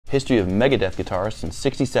History of Megadeth Guitarists in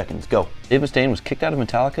 60 seconds. Go. Dave Mustaine was kicked out of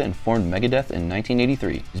Metallica and formed Megadeth in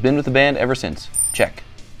 1983. He's been with the band ever since. Check.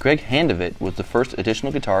 Greg Handovit was the first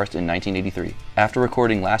additional guitarist in 1983. After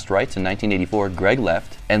recording Last Rites in 1984, Greg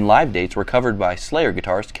left, and live dates were covered by Slayer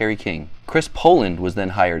guitarist Kerry King. Chris Poland was then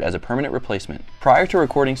hired as a permanent replacement. Prior to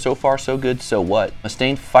recording So Far So Good So What,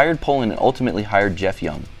 Mustaine fired Poland and ultimately hired Jeff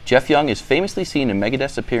Young. Jeff Young is famously seen in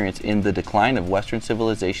Megadeth's appearance in The Decline of Western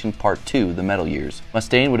Civilization Part 2, The Metal Years.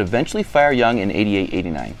 Mustaine would eventually fire Young in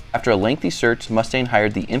 88-89. After a lengthy search, Mustaine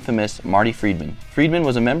hired the infamous Marty Friedman. Friedman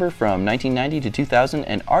was a member from 1990 to 2000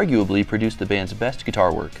 and arguably produced the band's best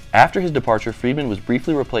guitar work. After his departure, Friedman was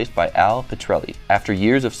briefly replaced by Al Pitrelli. After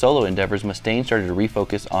years of solo endeavors, Mustaine started to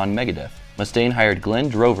refocus on Megadeth. Mustaine hired Glenn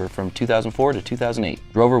Drover from 2004 to 2008.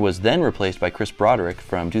 Drover was then replaced by Chris Broderick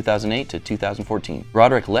from 2008 to 2014.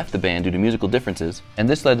 Broderick left the band due to musical differences, and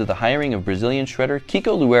this led to the hiring of Brazilian shredder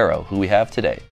Kiko Loureiro, who we have today.